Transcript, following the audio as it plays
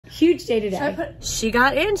Huge day today. She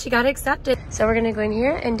got in, she got accepted. So we're gonna go in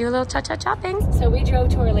here and do a little cha-cha shopping. So we drove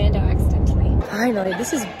to Orlando accidentally. Finally,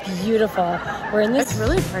 this is beautiful. We're in this. It's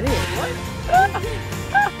really pretty.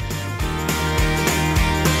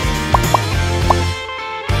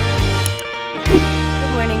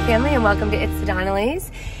 Good morning, family, and welcome to It's the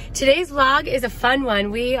Donnellys. Today's vlog is a fun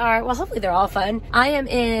one. We are, well, hopefully they're all fun. I am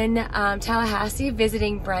in Tallahassee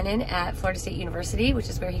visiting Brennan at Florida State University, which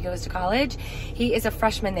is where he goes to college. He is a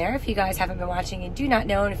freshman there. If you guys haven't been watching and do not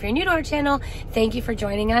know, and if you're new to our channel, thank you for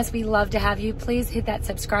joining us. We love to have you. Please hit that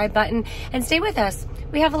subscribe button and stay with us.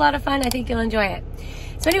 We have a lot of fun. I think you'll enjoy it.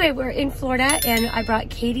 So anyway, we're in Florida, and I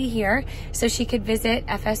brought Katie here so she could visit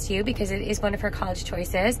FSU because it is one of her college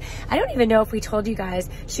choices. I don't even know if we told you guys,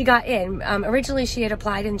 she got in. Originally she had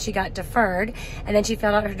applied and she got deferred, and then she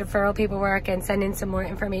filled out her deferral paperwork and sent in some more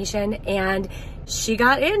information, and she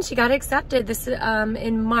got in, she got accepted this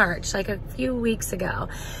in March, like a few weeks ago.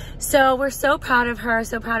 So we're so proud of her,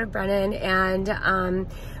 so proud of Brennan, and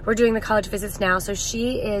we're doing the college visits now. So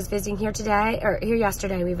she is visiting here today, or here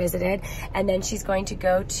yesterday we visited, and then she's going to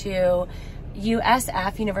go to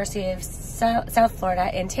USF, University of South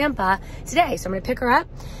Florida in Tampa today. So I'm gonna pick her up.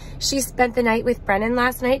 She spent the night with Brennan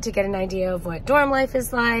last night to get an idea of what dorm life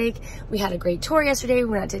is like. We had a great tour yesterday. We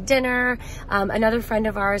went out to dinner. Another friend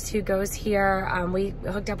of ours who goes here, we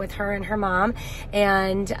hooked up with her and her mom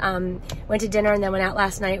and went to dinner and then went out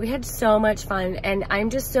last night. We had so much fun, and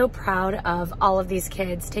I'm just so proud of all of these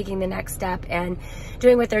kids taking the next step and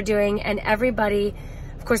doing what they're doing. And everybody,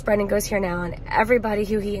 of course, Brennan goes here now, and everybody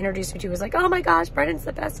who he introduced me to was like, oh my gosh, Brennan's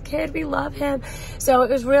the best kid. We love him. So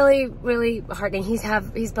it was really, really heartening. He's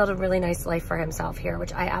built a really nice life for himself here,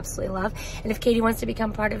 which I absolutely love. And if Katie wants to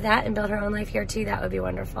become part of that and build her own life here too, that would be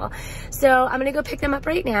wonderful. So I'm gonna go pick them up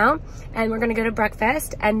right now, and we're gonna go to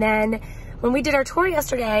breakfast. And then when we did our tour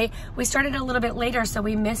yesterday, we started a little bit later, so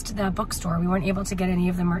we missed the bookstore. We weren't able to get any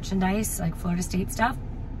of the merchandise, like Florida State stuff,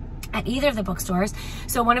 at either of the bookstores.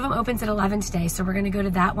 So one of them opens at 11 today. So we're gonna go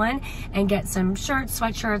to that one and get some shirts,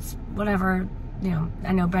 sweatshirts, whatever. You know,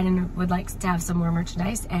 I know Brennan would like to have some more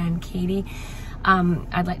merchandise, and Katie,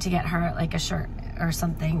 I'd like to get her like a shirt or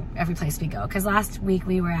something every place we go. Cause last week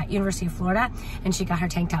we were at University of Florida and she got her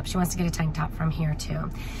tank top. She wants to get a tank top from here too.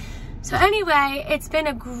 So anyway, it's been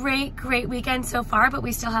a great, great weekend so far, but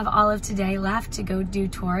we still have all of today left to go do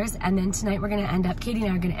tours. And then tonight we're gonna end up, Katie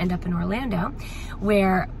and I are gonna end up in Orlando,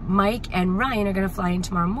 where Mike and Ryan are gonna fly in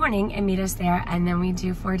tomorrow morning and meet us there. And then we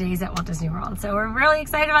do 4 days at Walt Disney World. So we're really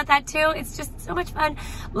excited about that too. It's just so much fun.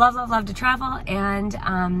 Love, love, love to travel. And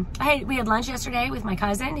we had lunch yesterday with my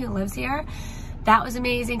cousin who lives here. That was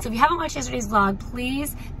amazing. So if you haven't watched yesterday's vlog,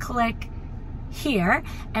 please click here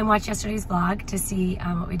and watch yesterday's vlog to see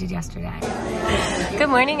what we did yesterday. Good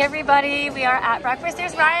morning, everybody. We are at breakfast.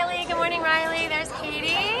 There's Riley. Good morning, Riley. There's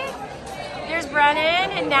Katie. There's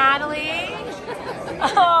Brennan and Natalie.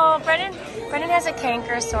 Oh, Brennan has a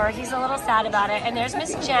canker sore. He's a little sad about it. And there's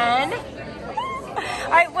Miss Jen.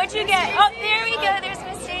 All right, what'd you get? Oh, there we go. There's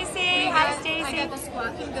Miss Stacy. Hi, Stacy. I got the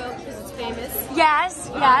squawking goat because it's famous. Yes,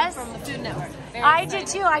 yes. From the Food Network. I did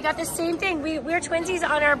too. I got the same thing. We're twinsies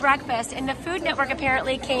on our breakfast, and the Food Network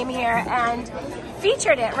apparently came here and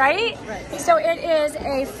featured it, right? Right. So it is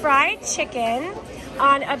a fried chicken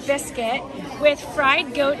on a biscuit with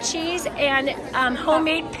fried goat cheese and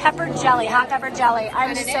homemade pepper jelly, hot pepper jelly.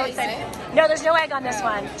 I'm so excited. Right? No, there's no egg on this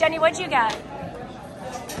one. Jenny, what'd you get? I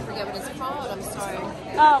forget what it's called. I'm sorry.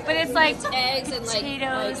 Oh, but it's like eggs and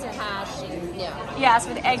potatoes like hash and yeah. Yes,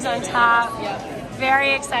 with eggs on top. Yeah.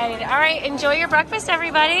 Very excited. All right, enjoy your breakfast,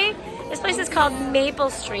 everybody. This place is called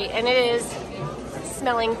Maple Street, and it is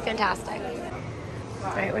smelling fantastic.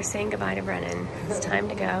 All right, we're saying goodbye to Brennan. It's time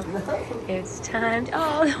to go. It's time to,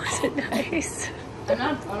 oh, that wasn't nice. I'm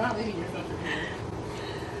not leaving your phone.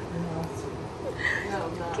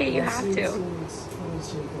 Okay, you have to.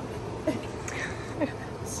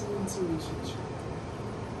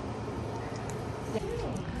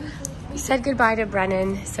 We said goodbye to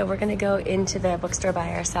Brennan, so we're gonna go into the bookstore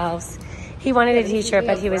by ourselves. He wanted a t-shirt,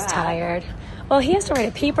 but he was tired. Well, he has to write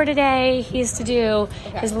a paper today. He has to do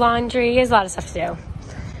his laundry. He has a lot of stuff to do.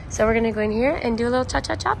 So we're gonna go in here and do a little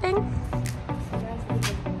cha-cha shopping.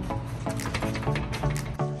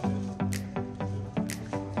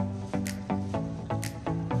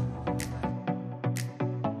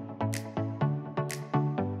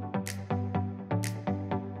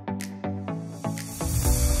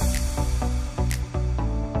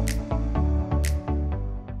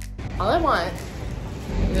 All I want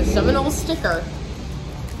is a Seminole sticker,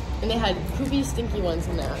 and they had poopy, stinky ones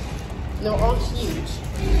in there. And they were all huge.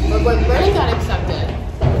 But when Brennan got accepted,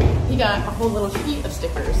 he got a whole little sheet of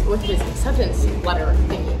stickers with his acceptance letter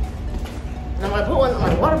thingy.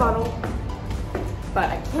 water bottle, but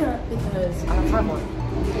I can't because I don't have one.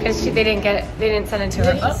 Because they didn't send it to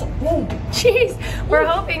her. Oh, jeez. We're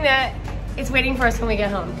hoping that it's waiting for us when we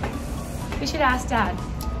get home. We should ask Dad.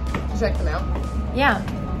 Should I come out? Yeah.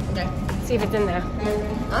 Okay. See if it's in there.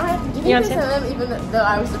 Alright. Do you think they sent them even though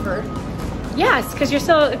I was deferred? Yes, because you're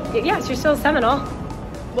still Seminole.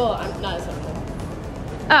 Well, I'm not a Seminole.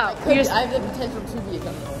 Oh, I have the potential to be a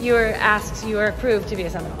Seminole. You were approved to be a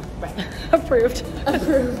Seminole. Right. Approved.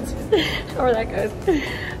 Approved. However that goes.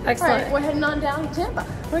 Excellent. Alright, we're heading on down to Tampa.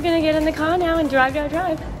 We're gonna get in the car now and drive.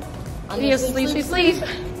 You sleep.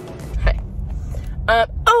 Hi.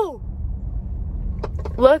 Oh!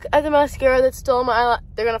 Look at the mascara that's still on my eyelash.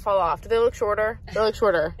 They're gonna fall off. Do they look shorter? They look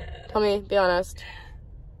shorter. Tell me, be honest.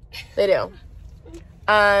 They do.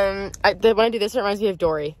 When I do this, it reminds me of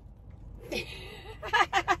Dory.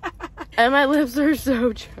 And my lips are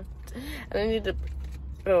so chapped. And I need to,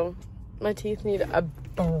 my teeth need a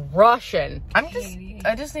brushing.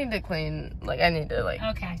 I just need to clean,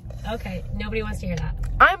 Okay. Nobody wants to hear that.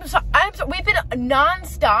 I'm so, we've been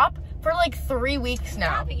non-stop for like 3 weeks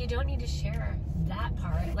now. Yeah, but you don't need to share that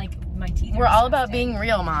part. Like, my teeth We're all about being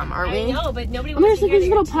real, Mom, aren't we? I know, but nobody wants to hear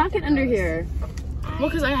there's a little pocket under here. Well,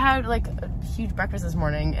 because I had like a huge breakfast this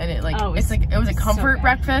morning, and it was a comfort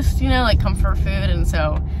breakfast, you know, like comfort food, and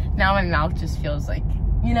so now my mouth just feels like,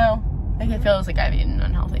 you know, like it feels like I've eaten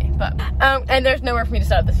unhealthy. But and there's nowhere for me to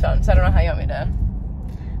set up this phone, so I don't know how you want me to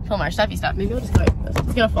film my stuffy stuff. Maybe I'll just go like this.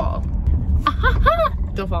 It's gonna fall.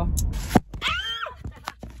 Don't fall.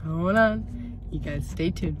 Hold on, you guys,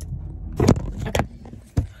 stay tuned. Okay.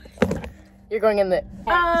 You're going in the.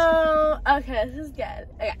 Oh, okay, this is good.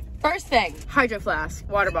 Okay. First thing, hydro flask,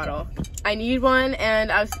 water bottle. I need one,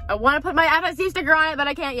 and I want to put my FSC sticker on it, but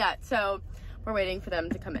I can't yet. So we're waiting for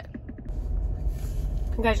them to come in.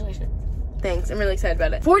 Congratulations. Thanks, I'm really excited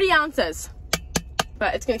about it. 40 ounces,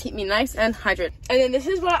 but it's gonna keep me nice and hydrated. And then this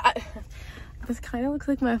is what this kind of looks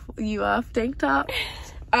like my U off tank top.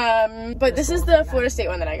 But this is the Florida State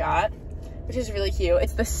one that I got, which is really cute.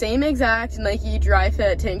 It's the same exact Nike dry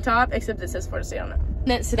fit tank top, except it says Florida State on it.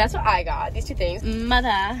 So that's what I got, these two things.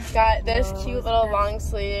 Mother got this cute little long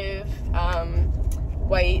sleeve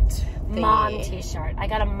white thingy. Mom t-shirt. I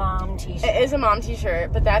got a mom t-shirt. It is a mom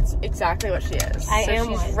t-shirt, but that's exactly what she is.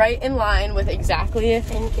 She's right in line with exactly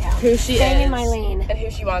who she is in my lane. And who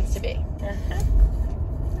she wants to be.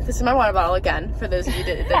 This is my water bottle again, for those of you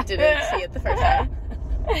that didn't see it the first time.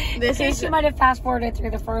 She might have fast forwarded through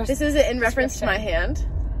the first. This is it in reference to my hand.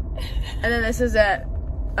 And then this is it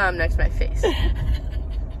next to my face.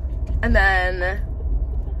 And then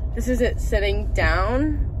this is it sitting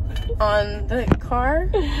down on the car.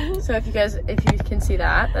 So if you can see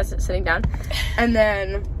that, that's it sitting down. And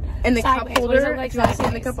then in the cup holder, it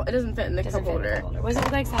doesn't fit in the cup holder. What does it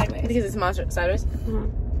look like sideways? Because it's sideways?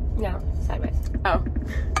 Mm-hmm. No, sideways. Oh.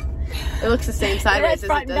 It looks the same sideways as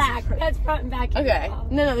it does. That's front and back. Okay.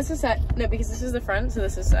 No, this is no, because this is the front, so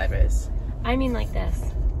this is sideways. I mean like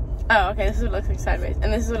this. Oh, okay, this is what it looks like sideways.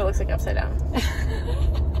 And this is what it looks like upside down.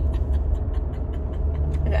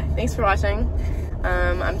 Okay, thanks for watching.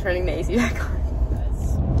 I'm turning the AC back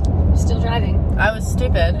on. Still driving. I was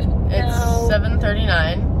stupid. It's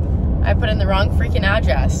 7:39. I put in the wrong freaking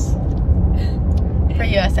address for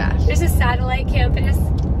USF. There's a satellite campus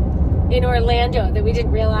in Orlando that we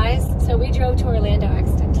didn't realize, so we drove to Orlando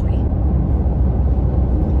accidentally.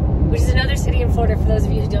 Which is another city in Florida, for those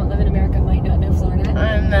of you who don't live in America might not know Florida.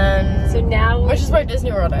 And then... So now... Which is where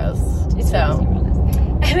Disney World is.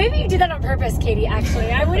 Maybe you did that on purpose, Katie,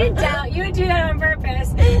 actually. I wouldn't doubt you would do that on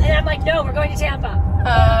purpose. And I'm like, no, we're going to Tampa.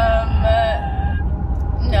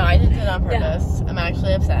 No, I didn't do it on purpose. No. I'm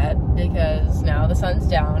actually upset because now the sun's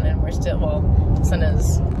down and we're still, the sun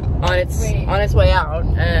is on its way out,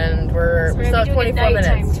 and we're still at 24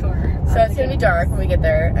 minutes. Tour so it's going to be dark when we get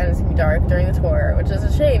there, and it's going to be dark during the tour, which is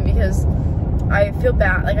a shame because I feel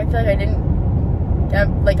bad. Like, I feel like I didn't,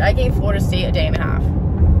 I gave Florida State a day and a half.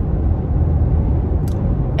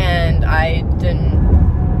 And I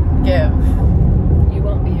didn't give. You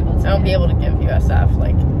won't be able to. I won't be able to give USF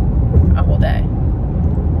like a whole day.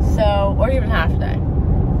 So, or even half a day.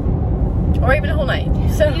 Or even a whole night.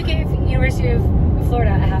 So you gave University of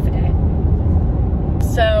Florida a half a day.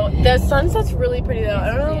 So the sunset's really pretty though. I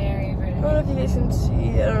don't know. Very pretty. I don't know if you guys can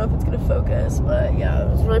see. I don't know if it's gonna focus, but yeah, it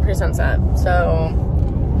was really pretty sunset. So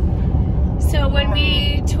when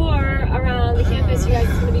we tour around the campus, you guys,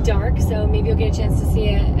 it's going to be dark, so maybe you'll get a chance to see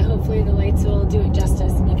it. Hopefully the lights will do it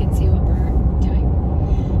justice and you can see what we're doing.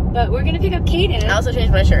 But we're going to pick up Caden. I also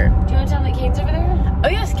changed my shirt. Do you want to tell them that Caden's over there? Oh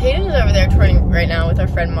yes, Caden is over there touring right now with our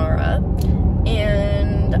friend Mara.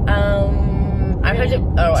 And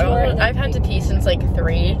I've had to pee since like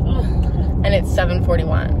 3, and it's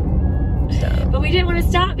 7:41. So. But we didn't want to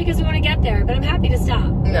stop because we want to get there. But I'm happy to stop.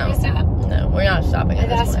 No, we're not stopping at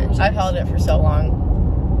this point. I've held it for so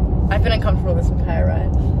long. I've been uncomfortable this entire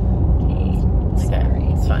ride. Okay,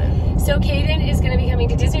 sorry. It's fine. So Caden is going to be coming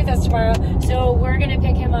to Disney with us tomorrow. So we're going to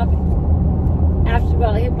pick him up after.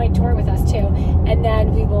 Well, he might tour with us too, and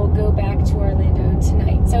then we will go back to Orlando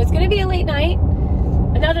tonight. So it's going to be a late night,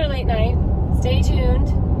 another late night. Stay tuned.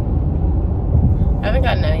 I haven't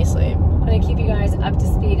gotten any sleep. I'm going to keep you guys up to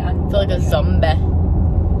speed on. I feel like a zombie.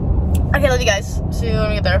 Okay, love you guys. See you when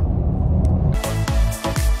we get there.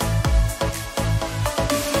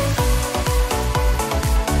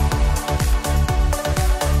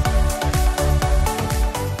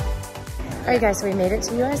 Alright guys, so we made it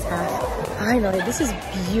to USF. Finally, this is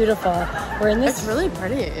beautiful. We're in this. It's really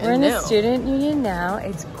pretty. We're in the student union now.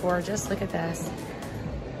 It's gorgeous. Look at this.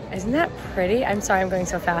 Isn't that pretty? I'm sorry I'm going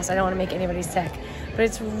so fast. I don't want to make anybody sick. But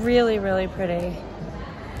it's really, really pretty.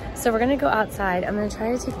 So we're going to go outside. I'm going to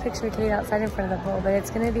try to take a picture of Kate outside in front of the bowl. But it's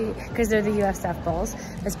going to be, because they're the USF bowls,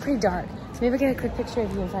 it's pretty dark. So maybe we'll get a quick picture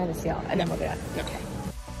of you in front of the seal. And then we'll do that. Okay.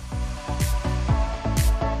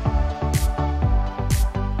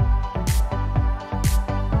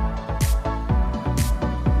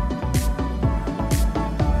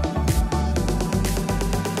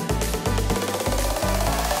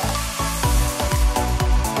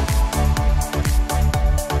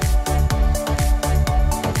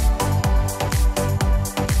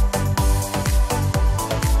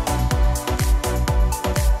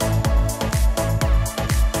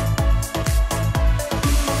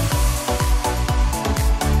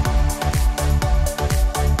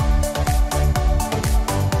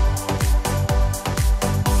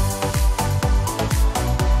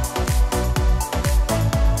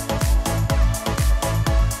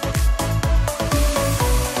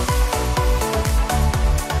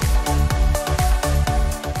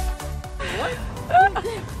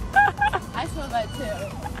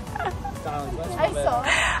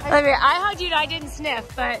 I hugged you and I didn't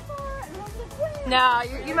sniff, but no,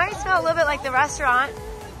 you might smell a little bit like the restaurant.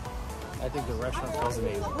 I think the restaurant smells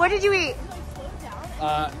amazing. What did you eat?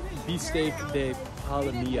 Beefsteak de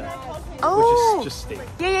Palomilla, Oh, which is just steak.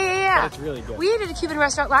 Yeah. But it's really good. We ate at a Cuban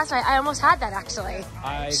restaurant last night. I almost had that actually.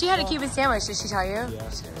 She had a Cuban sandwich. Did she tell you? Yeah, it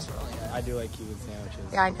was really good. I do like Cuban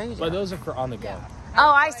sandwiches. Yeah, I know you do. But those are for on the go. Oh,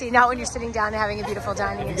 I see. Not when you're sitting down and having a beautiful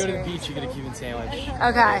dining If you go to the experience. beach, you get a Cuban sandwich.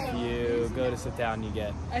 Okay. If you go to sit down, you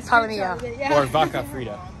get Palomillo. or vaca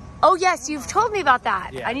frita. Oh yes, you've told me about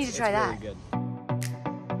that. Yeah, I need to try that. Really good.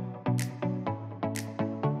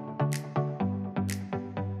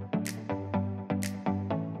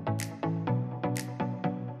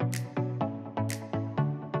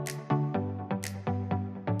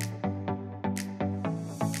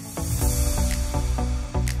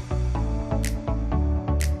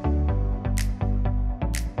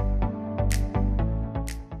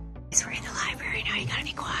 We're in the library now. You gotta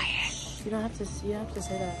be quiet. You don't have to say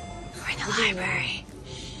that. We're in the library.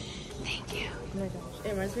 Thank you. Oh my gosh. It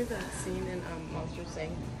reminds me of that scene in Monsters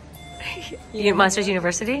Inc. Monsters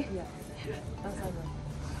University? Yeah. Outside one.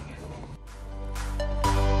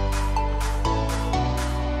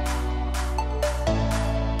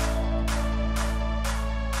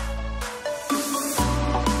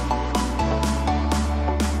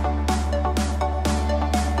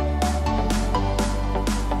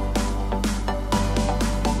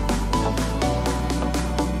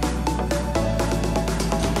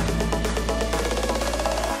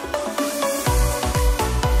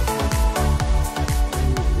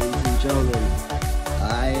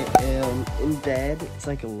 Bed. It's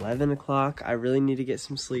like 11 o'clock. I really need to get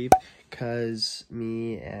some sleep because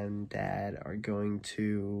me and Dad are going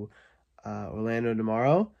to Orlando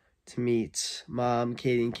tomorrow to meet Mom,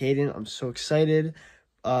 Katie, and Caden. I'm so excited,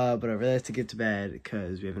 but I really have to get to bed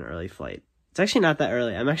because we have an early flight. It's actually not that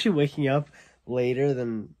early. I'm actually waking up later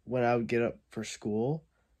than when I would get up for school,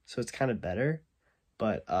 so it's kind of better,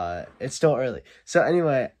 but it's still early. So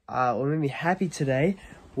anyway, what made me happy today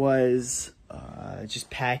was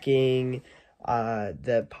just packing.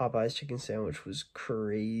 That Popeye's chicken sandwich was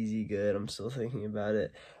crazy good. I'm still thinking about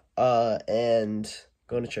it. And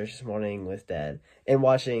going to church this morning with Dad and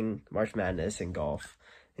watching March Madness and golf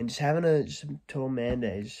and just having a total man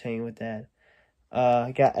day, just hanging with Dad.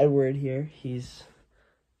 I got Edward here. He's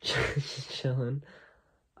chilling.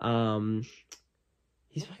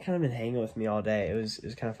 He's kind of been hanging with me all day. It was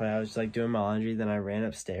kind of funny. I was like doing my laundry, then I ran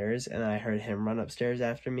upstairs, and I heard him run upstairs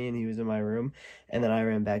after me, and he was in my room, and then I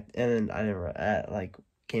ran back, and then I didn't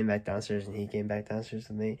came back downstairs, and he came back downstairs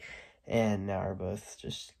with me, and now we're both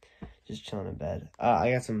just just chilling in bed.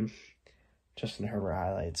 I got some Justin Herbert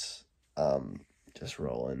highlights. Just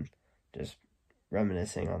rolling, just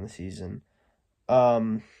reminiscing on the season.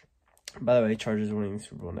 By the way, Chargers are winning the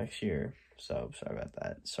Super Bowl next year, so sorry about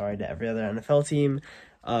that. Sorry to every other NFL team.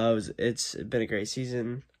 It's been a great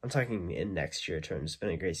season. I'm talking in next year terms. It's been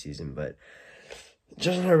a great season, but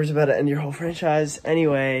Justin Herbert's about to end your whole franchise.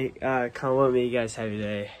 Anyway, come with me. You guys have your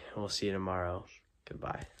day. We'll see you tomorrow.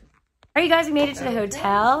 Goodbye. All right, you guys, we made it to the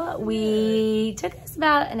hotel. We took us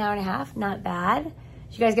about an hour and a half. Not bad. Did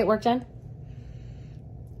you guys get work done?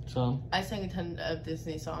 Some. I sang a ton of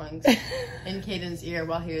Disney songs in Caden's ear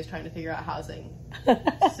while he was trying to figure out housing. So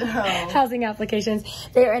Housing applications.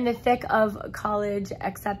 They're in the thick of college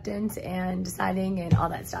acceptance and deciding and all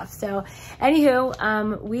that stuff. So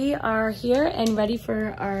anywho, we are here and ready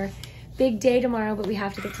for our big day tomorrow, but we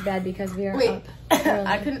have to get to bed because we are up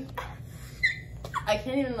early. I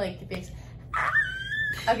can't even like base.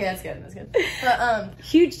 Okay, that's good. That's good. But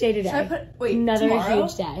huge day today. should I put another tomorrow,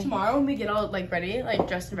 huge day. Tomorrow when we get all like ready, like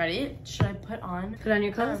dressed and ready, should I put on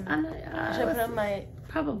your clothes? should I put on my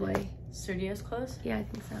Probably. studios clothes? Yeah, I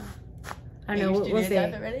think so. I Are don't know. your We'll studios see.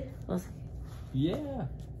 outfit ready? We'll see. Yeah.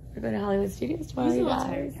 We're going to Hollywood Studios tomorrow, He's a you little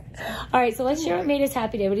guys. tired. All right, so let's share what made us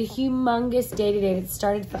happy today. What a humongous day today that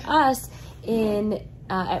started for us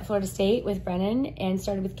at Florida State with Brennan and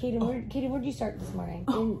started with Caden. Caden, where'd you start this morning?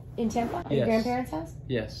 In Tampa? At your grandparents' house?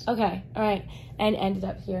 Yes. Okay, all right. And ended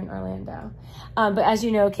up here in Orlando. But as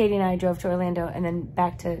you know, Katie and I drove to Orlando and then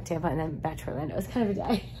back to Tampa and then back to Orlando. It was kind of a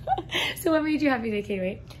day. So what made you happy today, Katie?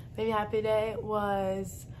 Wait. Made me happy today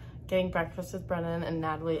was getting breakfast with Brennan and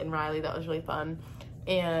Natalie and Riley. That was really fun.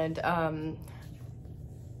 And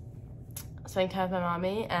spending time with my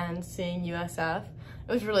mommy and seeing USF.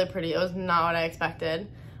 It was really pretty. It was not what I expected.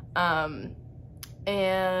 And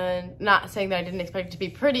not saying that I didn't expect it to be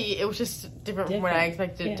pretty. It was just different from what I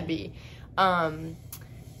expected it to be. But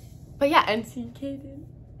yeah, and seeing Caden.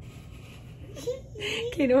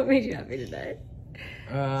 Kaden, what made you happy today?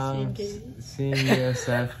 Seeing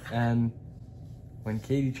USF, and when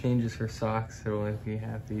Katie changes her socks, it'll make me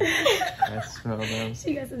happy. I smell them.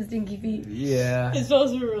 She got some stinky feet. Yeah. It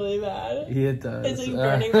smells really bad. Yeah, it does. It's like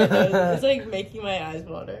burning my nose. It's like making my eyes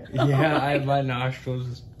water. Yeah, my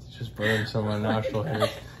nostrils just burned, so my nostril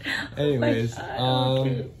hurts. Anyways,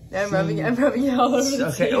 I'm rubbing it all over the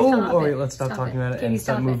okay. face. Oh, wait, let's stop talking about it Katie, and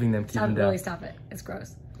stop moving them. Keep them down. Really stop it. It's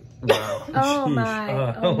gross. Wow. Oh Jeez.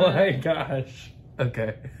 my. Oh my gosh.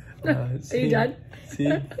 Okay. Are you done?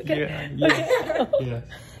 See? Okay. Yeah.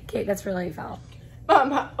 Okay, that's really foul.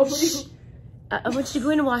 I I want you to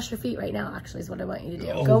go in and wash your feet right now, actually, is what I want you to do.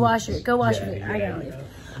 Go wash your feet. I gotta leave.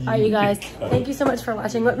 All right, you guys, thank you so much for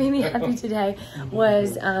watching. What made me happy today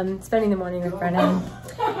was spending the morning with Brennan.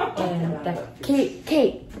 And that,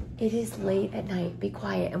 Kate, it is late at night. Be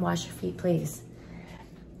quiet and wash your feet, please.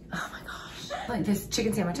 Oh my gosh. Like this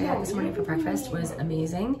chicken sandwich I had this morning for breakfast was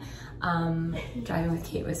amazing. Driving with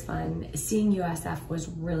Kate was fun. Seeing USF was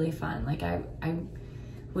really fun. Like I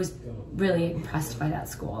was really impressed by that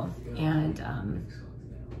school, and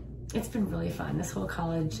it's been really fun, this whole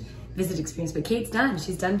college visit experience. But Kate's done.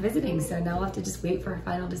 She's done visiting, so now we'll have to just wait for her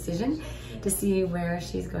final decision to see where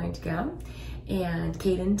she's going to go. And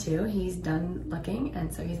Caden too, he's done looking,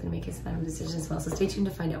 and so he's gonna make his final decision as well. So stay tuned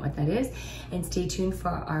to find out what that is, and stay tuned for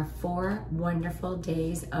our 4 wonderful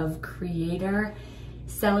days of creator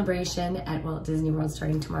celebration at Walt Disney World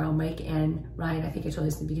starting tomorrow. Mike and Ryan, I think I told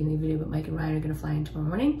you this in the beginning of the video, but Mike and Ryan are going to fly in tomorrow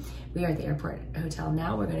morning. We are at the airport hotel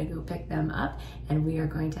now. We're going to go pick them up, and we are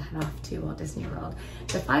going to head off to Walt Disney World.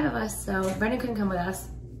 The 5 of us, so Brennan couldn't come with us.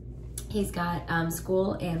 He's got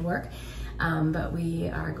school and work, but we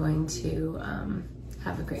are going to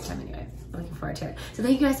have a great time anyway. Looking forward to it. So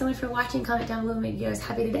thank you guys so much for watching. Comment down below, make you guys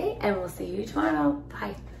happy today, and we'll see you tomorrow.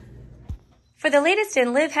 Bye. For the latest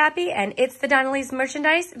in Live Happy and It's the Donnellys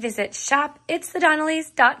merchandise, visit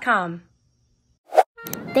shopitsthedonnellys.com.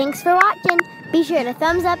 Thanks for watching. Be sure to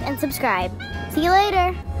thumbs up and subscribe. See you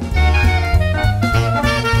later.